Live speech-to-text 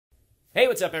Hey,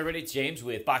 what's up everybody? It's James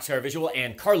with Boxcar Visual,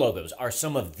 and car logos are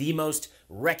some of the most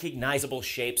recognizable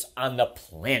shapes on the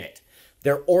planet.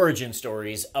 Their origin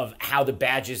stories of how the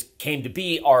badges came to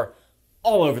be are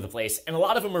all over the place, and a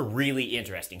lot of them are really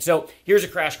interesting. So here's a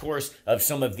crash course of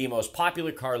some of the most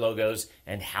popular car logos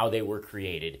and how they were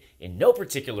created in no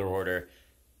particular order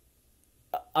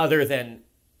other than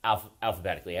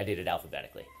alphabetically. I did it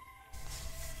alphabetically.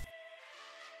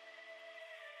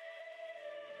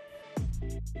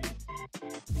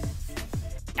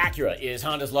 Acura is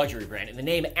Honda's luxury brand, and the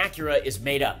name Acura is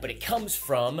made up, but it comes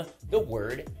from the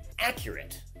word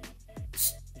accurate.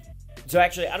 So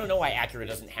actually, I don't know why Acura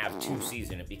doesn't have two C's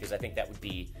in it, because I think that would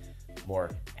be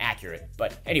more accurate.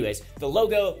 But anyways, the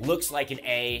logo looks like an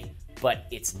A, but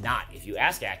it's not. If you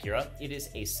ask Acura, it is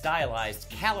a stylized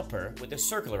caliper with a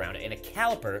circle around it, and a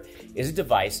caliper is a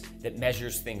device that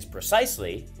measures things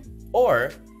precisely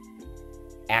or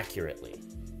accurately.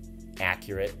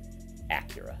 Accurate,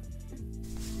 Acura.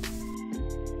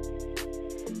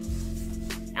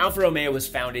 Alfa Romeo was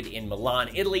founded in Milan,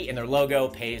 Italy, and their logo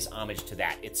pays homage to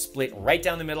that. It's split right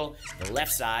down the middle. The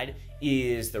left side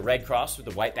is the red cross with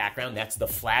the white background. That's the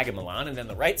flag of Milan. And then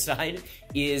the right side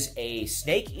is a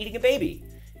snake eating a baby,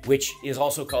 which is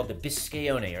also called the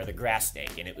Biscayone, or the grass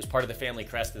snake. And it was part of the family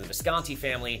crest of the Visconti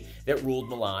family that ruled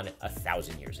Milan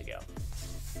 1,000 years ago.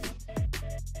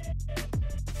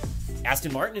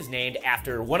 Aston Martin is named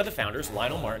after one of the founders,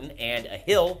 Lionel Martin, and a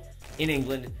hill in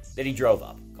England that he drove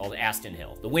up called Aston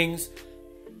Hill. The wings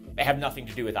have nothing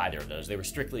to do with either of those. They were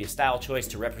strictly a style choice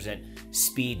to represent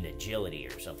speed and agility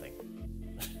or something.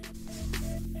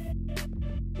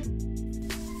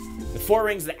 The four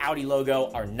rings of the Audi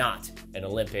logo are not an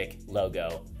Olympic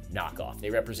logo knockoff. They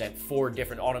represent four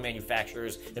different auto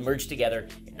manufacturers that merged together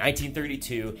in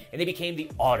 1932, and they became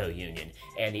the Auto Union.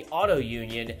 And the Auto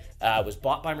Union was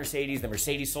bought by Mercedes. The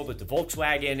Mercedes sold it to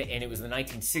Volkswagen, and it was in the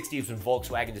 1960s when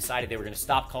Volkswagen decided they were going to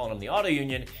stop calling them the Auto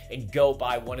Union and go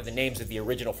by one of the names of the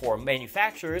original four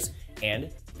manufacturers, and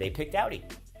they picked Audi.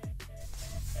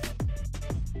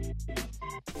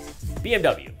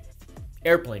 BMW.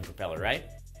 Airplane propeller, right?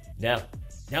 No.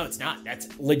 No, it's not. That's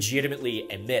legitimately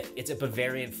a myth. It's a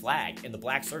Bavarian flag, and the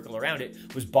black circle around it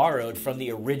was borrowed from the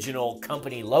original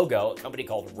company logo, a company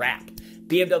called RAP.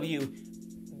 BMW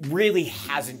really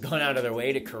hasn't gone out of their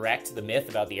way to correct the myth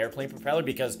about the airplane propeller,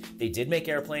 because they did make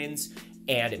airplanes,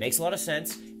 and it makes a lot of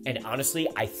sense, and honestly,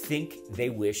 I think they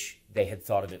wish they had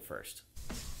thought of it first.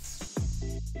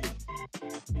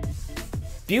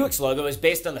 Buick's logo is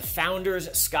based on the founder's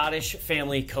Scottish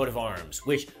family coat of arms,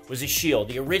 which was a shield.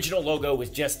 The original logo was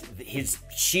just his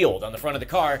shield on the front of the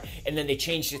car, and then they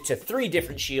changed it to three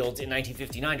different shields in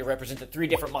 1959 to represent the three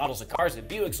different models of cars that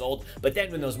Buick sold. But then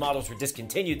when those models were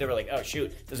discontinued, they were like, oh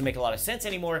shoot, doesn't make a lot of sense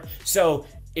anymore. So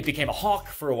it became a hawk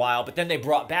for a while, but then they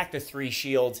brought back the three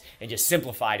shields and just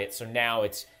simplified it. So now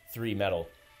it's three metal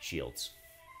shields.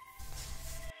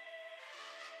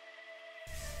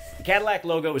 The Cadillac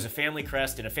logo is a family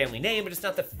crest and a family name, but it's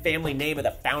not the family name of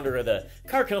the founder of the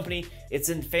car company. It's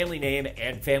a family name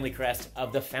and family crest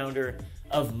of the founder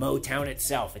of Motown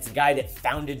itself. It's the guy that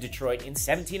founded Detroit in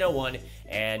 1701,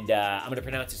 and I'm going to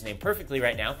pronounce his name perfectly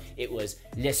right now. It was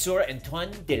Le Sieur Antoine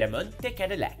de la Monte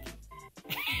Cadillac.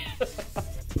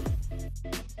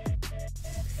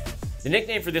 The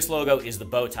nickname for this logo is the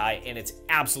bow tie, and it's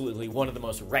absolutely one of the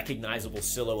most recognizable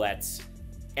silhouettes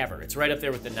ever. It's right up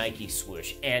there with the Nike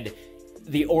swoosh, and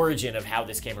the origin of how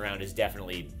this came around is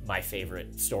definitely my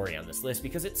favorite story on this list,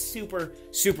 because it's super,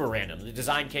 super random. The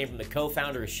design came from the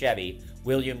co-founder of Chevy,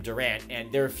 William Durant, and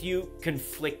there are a few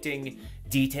conflicting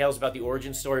details about the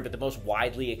origin story, but the most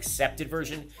widely accepted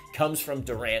version comes from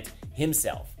Durant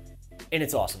himself. And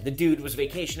it's awesome. The dude was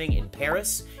vacationing in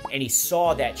Paris, and he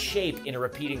saw that shape in a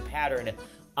repeating pattern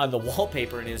on the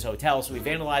wallpaper in his hotel, so he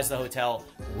vandalized the hotel,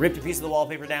 ripped a piece of the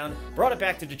wallpaper down, brought it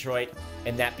back to Detroit,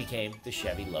 and that became the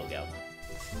Chevy logo.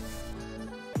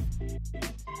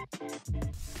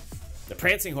 The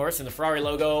prancing horse in the Ferrari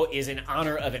logo is in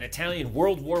honor of an Italian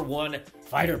World War I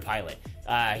fighter pilot.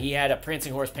 He had a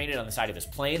prancing horse painted on the side of his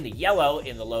plane. The yellow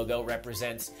in the logo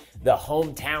represents the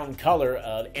hometown color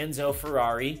of Enzo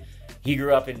Ferrari. He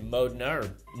grew up in Modena,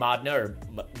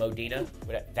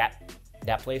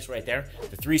 that place right there.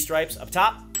 The three stripes up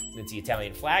top, that's the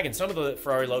Italian flag, and some of the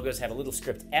Ferrari logos have a little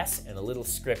script S and a little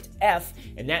script F,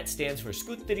 and that stands for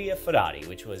Scuderia Ferrari,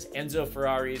 which was Enzo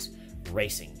Ferrari's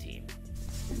racing team.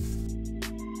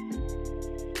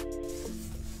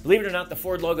 Believe it or not, the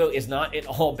Ford logo is not at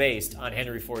all based on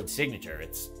Henry Ford's signature.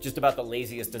 It's just about the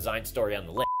laziest design story on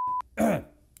the list.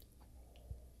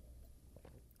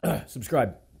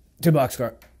 Subscribe to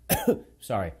Boxcar.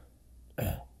 Sorry.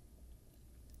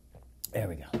 There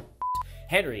we go.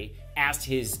 Henry asked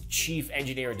his chief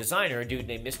engineer and designer, a dude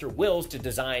named Mr. Wills, to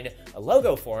design a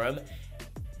logo for him.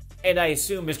 And I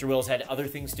assume Mr. Wills had other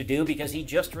things to do because he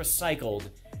just recycled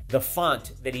the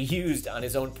font that he used on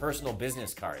his own personal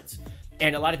business cards.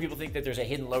 And a lot of people think that there's a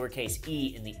hidden lowercase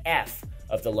e in the F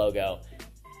of the logo,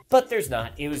 but there's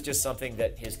not. It was just something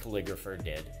that his calligrapher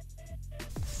did.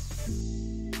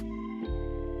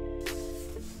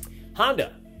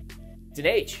 Honda. It's an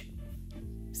H.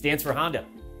 Stands for Honda.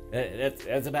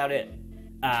 That's about it.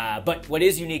 But what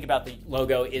is unique about the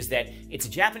logo is that it's a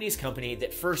Japanese company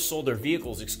that first sold their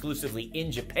vehicles exclusively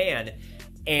in Japan,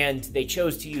 and they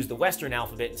chose to use the Western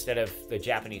alphabet instead of the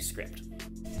Japanese script.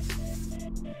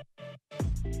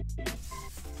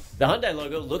 The Hyundai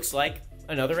logo looks like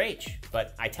another H,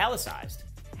 but italicized.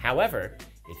 However,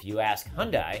 if you ask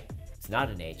Hyundai, it's not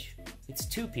an H. It's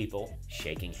two people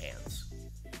shaking hands.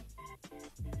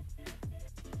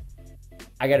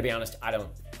 I gotta be honest, I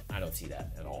don't see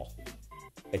that at all.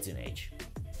 It's an H.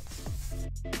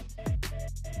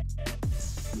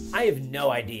 I have no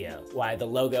idea why the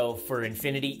logo for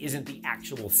Infiniti isn't the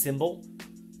actual symbol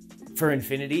for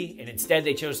Infiniti, and instead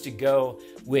they chose to go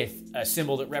with a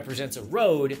symbol that represents a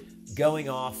road going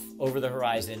off over the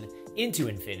horizon into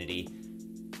infinity.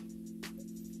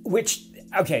 Which,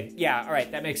 okay, yeah, all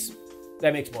right, that makes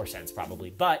more sense probably.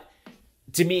 But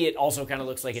to me, it also kind of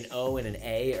looks like an O and an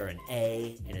A, or an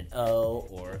A and an O,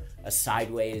 or a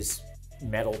sideways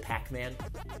metal Pac-Man.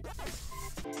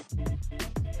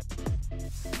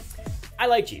 I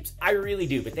like Jeeps, I really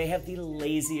do, but they have the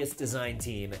laziest design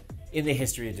team in the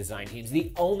history of design teams.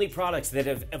 The only products that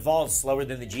have evolved slower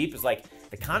than the Jeep is like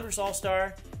the Converse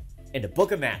All-Star and a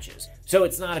book of matches. So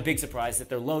it's not a big surprise that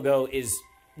their logo is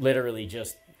literally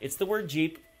just, it's the word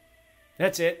Jeep.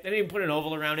 That's it. They didn't even put an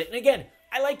oval around it. And again,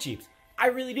 I like Jeeps. I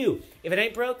really do. If it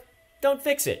ain't broke, don't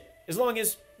fix it. As long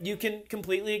as you can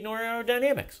completely ignore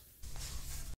aerodynamics.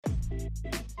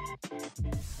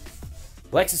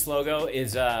 Lexus logo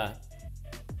is,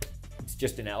 it's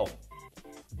just an L.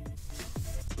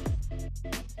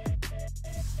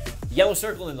 The yellow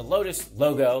circle in the Lotus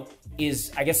logo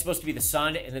is, I guess, supposed to be the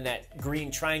sun, and then that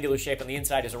green triangular shape on the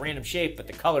inside is a random shape, but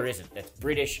the color isn't. That's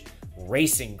British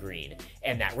racing green.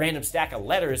 And that random stack of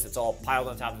letters that's all piled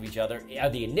on top of each other are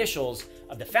the initials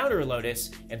of the founder of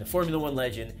Lotus and the Formula One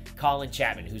legend, Colin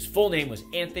Chapman, whose full name was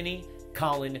Anthony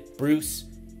Colin Bruce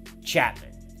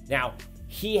Chapman. Now,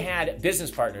 he had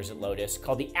business partners at Lotus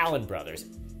called the Allen Brothers,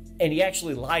 and he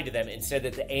actually lied to them and said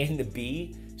that the A and the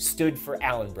B stood for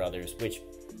Allen Brothers, which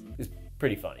is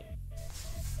pretty funny.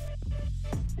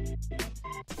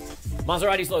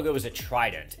 Maserati's logo is a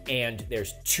trident, and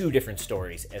there's two different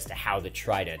stories as to how the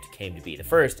trident came to be. The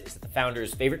first is that the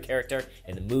founder's favorite character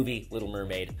in the movie Little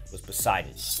Mermaid was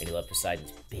Poseidon, and he loved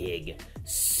Poseidon's big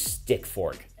stick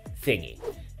fork thingy.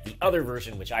 The other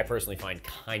version, which I personally find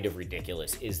kind of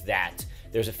ridiculous, is that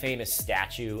there's a famous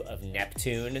statue of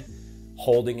Neptune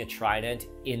holding a trident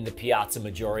in the Piazza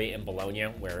Maggiore in Bologna,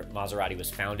 where Maserati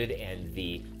was founded, and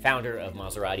the founder of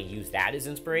Maserati used that as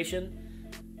inspiration.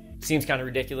 Seems kind of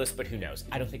ridiculous, but who knows?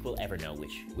 I don't think we'll ever know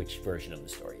which version of the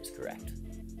story is correct.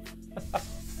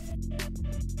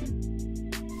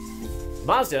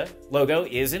 Mazda logo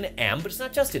is an M, but it's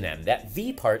not just an M. That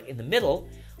V part in the middle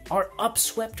are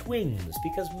upswept wings,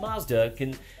 because Mazda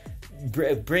can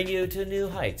bring you to new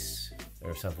heights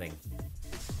or something.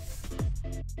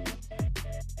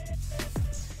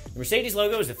 The Mercedes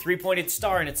logo is a three-pointed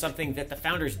star, and it's something that the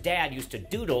founder's dad used to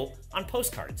doodle on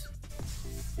postcards.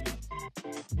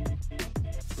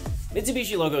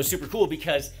 Mitsubishi logo is super cool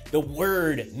because the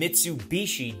word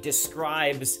Mitsubishi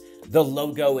describes the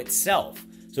logo itself.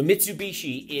 So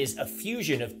Mitsubishi is a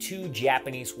fusion of two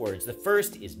Japanese words. The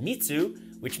first is Mitsu,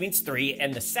 which means three,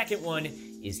 and the second one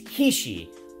is Hishi,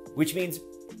 which means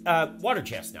water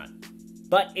chestnut.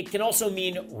 But it can also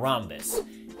mean rhombus.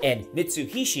 And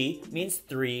Mitsuhishi means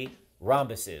three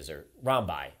rhombuses, or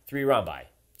rhombi. Three rhombi.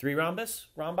 Three rhombus?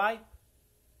 Rhombi?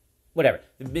 Whatever.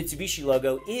 The Mitsubishi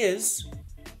logo is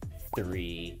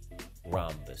three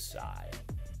rhombusi.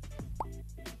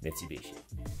 Mitsubishi.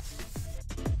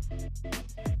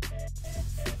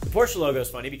 The Porsche logo is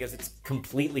funny because it's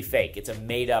completely fake. It's a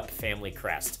made-up family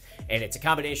crest, and it's a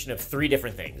combination of three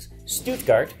different things.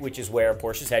 Stuttgart, which is where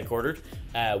Porsche's headquartered,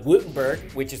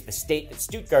 Württemberg, which is the state that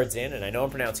Stuttgart's in, and I know I'm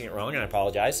pronouncing it wrong, and I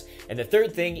apologize. And the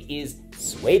third thing is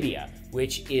Swabia,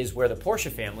 which is where the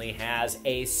Porsche family has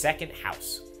a second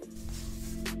house.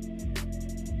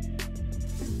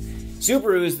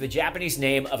 Subaru is the Japanese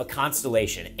name of a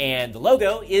constellation, and the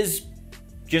logo is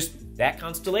just that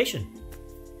constellation.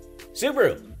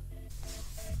 Subaru.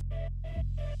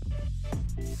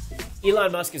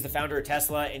 Elon Musk is the founder of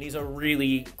Tesla, and he's a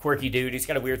really quirky dude. He's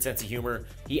got a weird sense of humor.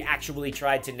 He actually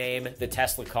tried to name the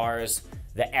Tesla cars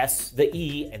the S, the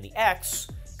E, and the X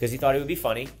because he thought it would be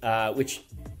funny, which,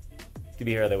 to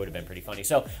be fair, that would have been pretty funny.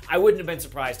 So I wouldn't have been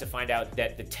surprised to find out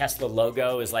that the Tesla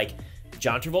logo is like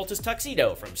John Travolta's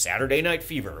tuxedo from Saturday Night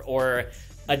Fever, or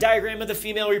a diagram of the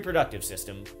female reproductive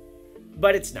system.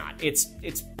 But it's not. It's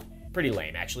pretty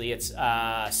lame, actually. It's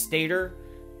a stator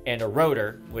and a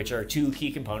rotor, which are two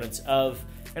key components of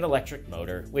an electric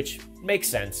motor, which makes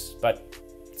sense, but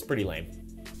it's pretty lame.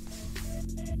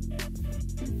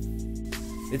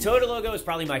 The Toyota logo is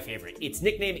probably my favorite. Its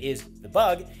nickname is the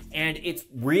Bug, and it's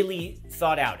really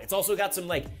thought out. It's also got some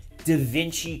like Da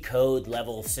Vinci Code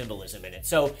level symbolism in it.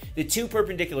 So the two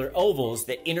perpendicular ovals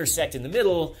that intersect in the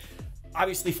middle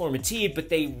obviously form a T, but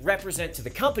they represent to the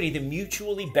company the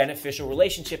mutually beneficial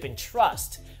relationship and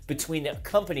trust between the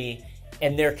company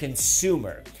and their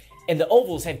consumer. And the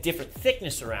ovals have different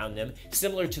thickness around them,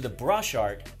 similar to the brush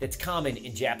art that's common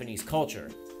in Japanese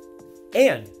culture.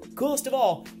 And, coolest of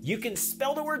all, you can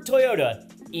spell the word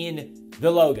Toyota in the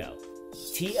logo.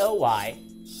 Toyota.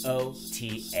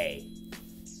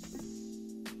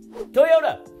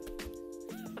 Toyota!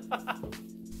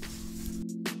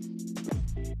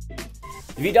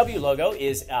 The VW logo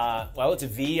is, well, it's a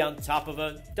V on top of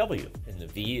a W. And the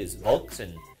V is Volks,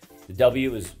 and the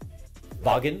W is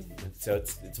Wagen, so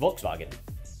it's Volkswagen.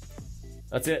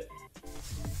 That's it.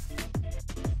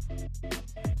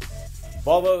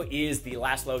 Volvo is the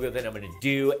last logo that I'm going to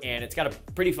do, and it's got a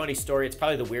pretty funny story. It's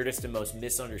probably the weirdest and most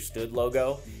misunderstood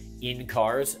logo in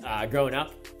cars. Growing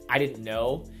up, I didn't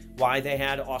know why they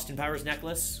had Austin Powers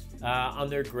necklace on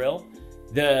their grill.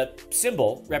 The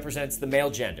symbol represents the male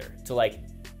gender to like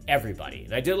everybody.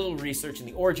 And I did a little research, and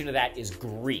the origin of that is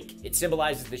Greek. It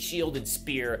symbolizes the shield and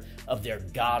spear of their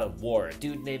god of war, a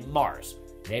dude named Mars.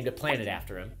 Named a planet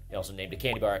after him. They also named a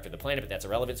candy bar after the planet, but that's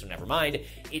irrelevant, so never mind.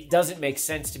 It doesn't make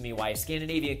sense to me why a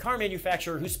Scandinavian car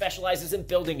manufacturer who specializes in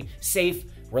building safe,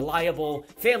 reliable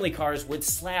family cars would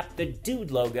slap the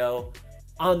dude logo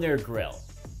on their grill.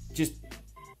 Just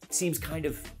seems kind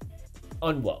of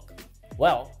unwoke.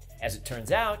 Well, as it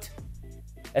turns out,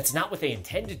 that's not what they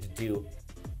intended to do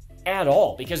at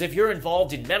all. Because if you're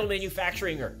involved in metal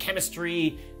manufacturing or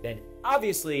chemistry, then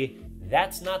obviously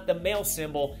that's not the male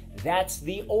symbol. That's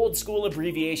the old school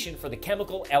abbreviation for the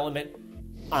chemical element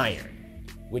iron,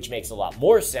 which makes a lot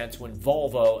more sense when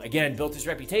Volvo, again, built its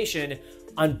reputation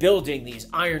on building these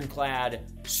ironclad,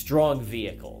 strong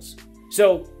vehicles.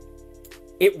 So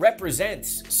it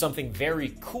represents something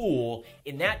very cool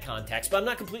in that context, but I'm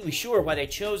not completely sure why they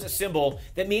chose a symbol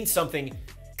that means something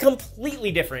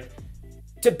completely different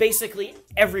to basically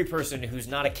every person who's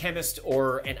not a chemist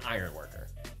or an iron worker.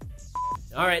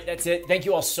 All right, that's it. Thank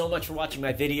you all so much for watching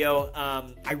my video.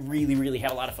 I really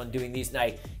have a lot of fun doing these, and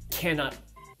I cannot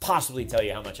possibly tell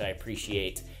you how much I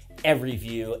appreciate every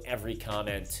view, every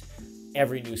comment,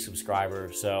 every new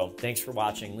subscriber. So thanks for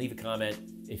watching. Leave a comment.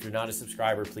 If you're not a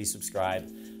subscriber, please subscribe,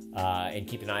 and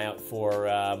keep an eye out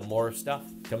for more stuff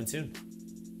coming soon.